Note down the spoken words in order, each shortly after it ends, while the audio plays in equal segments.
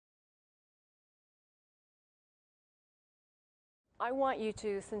I want you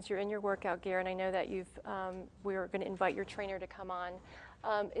to, since you're in your workout gear, and I know that we're going to invite your trainer to come on.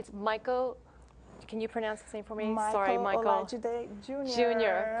 It's Michael. Can you pronounce his name for me? Sorry, Michael. Olajide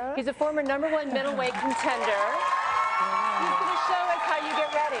Jr. He's a former #1 middleweight contender. He's going to show us how you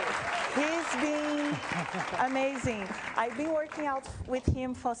get ready. He's been amazing. I've been working out with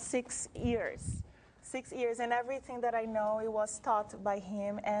him for 6 years. 6 years, and everything that I know, it was taught by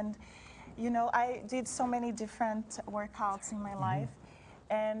him. And you know, I did so many different workouts in my life,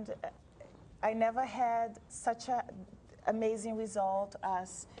 and I never had such an amazing result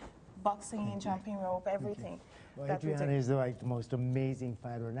as boxing and jumping rope, everything. Well, Adriana is like the most amazing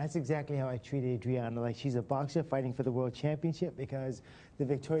fighter, and that's exactly how I treat Adriana. Like, she's a boxer fighting for the world championship, because the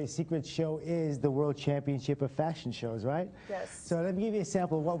Victoria's Secret show is the world championship of fashion shows, right? Yes. So let me give you a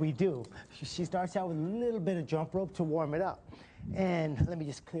sample of what we do. She starts out with a little bit of jump rope to warm it up. And let me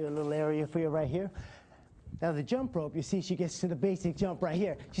just clear a little area for you right here. Now the jump rope, you see she gets to the basic jump right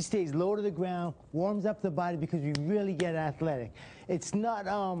here. She stays low to the ground, warms up the body, because we really get athletic. It's not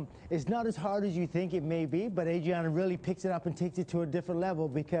as hard as you think it may be, but Adriana really picks it up and takes it to a different level,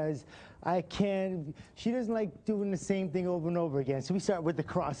 because she doesn't like doing the same thing over and over again. So we start with the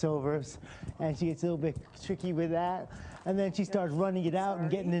crossovers, and she gets a little bit tricky with that. And then she starts running it out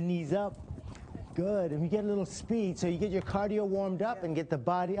and getting the knees up. Good, and we get a little speed, so you get your cardio warmed up and get the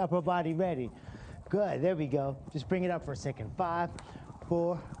upper body ready. Good, there we go. Just bring it up for a second. 5,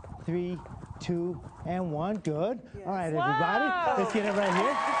 4, 3, 2, and 1. Good. Yes. All right, everybody, let's get it right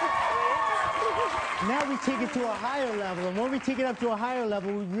here. Now we take it to a higher level, and when we take it up to a higher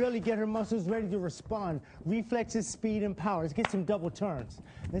level, we really get her muscles ready to respond. Reflexes, speed, and power. Let's get some double turns.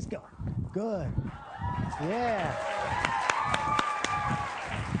 Let's go. Good. Yeah.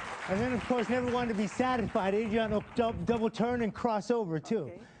 And then, of course, never want to be satisfied. Adriana will double turn and cross over,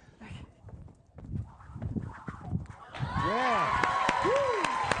 too. Okay. Yeah. Woo.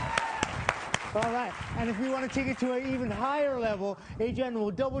 All right. And if we want to take it to an even higher level, Adriana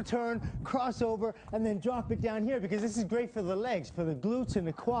will double turn, cross over, and then drop it down here, because this is great for the legs, for the glutes and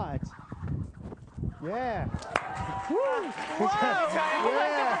the quads. Yeah. Woo. Whoa.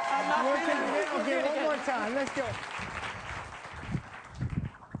 Yeah. Okay, one more time. Let's go.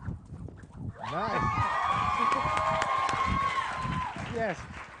 Nice. Yes.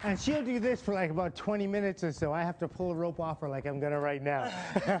 And she'll do this for like about 20 minutes or so. I have to pull a rope off her like I'm going to right now.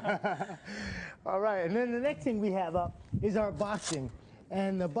 All right. And then the next thing we have up is our boxing.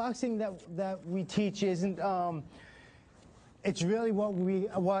 And the boxing that we teach isn't, it's really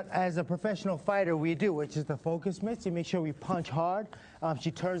what as a professional fighter we do, which is the focus mitts, to make sure we punch hard.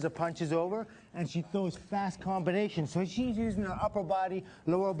 She turns the punches over, and she throws fast combinations. So she's using her upper body,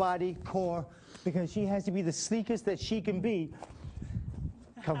 lower body, core, because she has to be the sleekest that she can be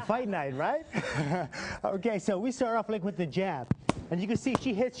come fight night, right? Okay, so we start off like with the jab. And you can see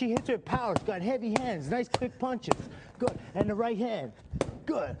she hits with power. She's got heavy hands, nice quick punches. Good. And the right hand.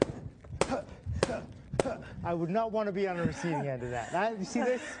 Good. I would not want to be on the receiving end of that. Right? You see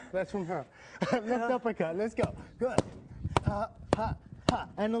this? That's from her. Left uppercut. Let's go. Good. Ha, ha, ha.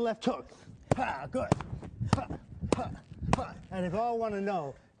 And the left hook. Ha, good. Ha, ha, ha. And if all want to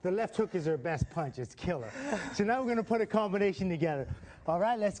know, the left hook is her best punch. It's killer. So now we're going to put a combination together. All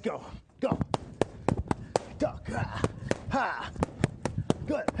right, let's go. Go. Duck. Ha. Ha.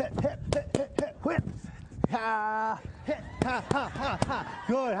 Good. Hip, hip, hip, hip, hip. Whip. Ha. Hip. Ha, ha, ha, ha.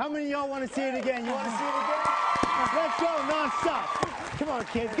 Good. How many of y'all want to see it again? You want to see it again? Let's go non-stop. Come on,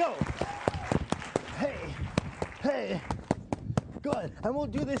 kids. Go. Hey. Hey. Good. And we'll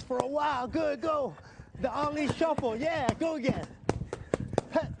do this for a while. Good. Go. The Ali shuffle. Yeah. Go again.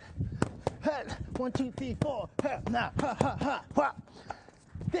 1, 2, 3, 4. Now, ha, ha, ha, ha.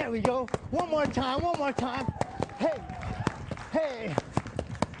 There we go. One more time. One more time. Hey, hey.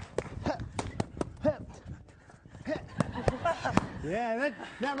 Yeah,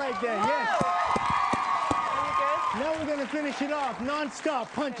 that right there. Yes. Now we're gonna finish it off.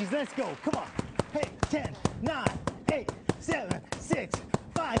 Non-stop punches. Let's go. Come on. Hey, 10, 9, 8, 7, 6,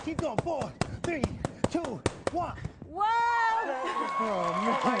 5. Keep going. 4, 3, 2, 1. Whoa!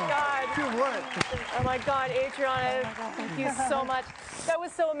 Oh my God. Good work. Oh my God, Adriana, thank you so much. That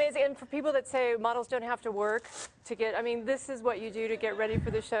was so amazing. And for people that say models don't have to work to get, I mean, this is what you do to get ready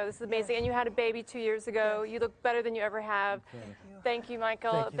for the show. This is amazing. And you had a baby 2 years ago. You look better than you ever have. Thank you,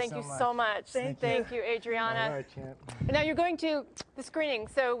 Michael. Thank you so much. Thank you, Adriana. All right, champ. And now you're going to the screening,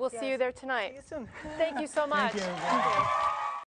 so we'll see you there tonight. See you soon. Thank you so much. Thank you.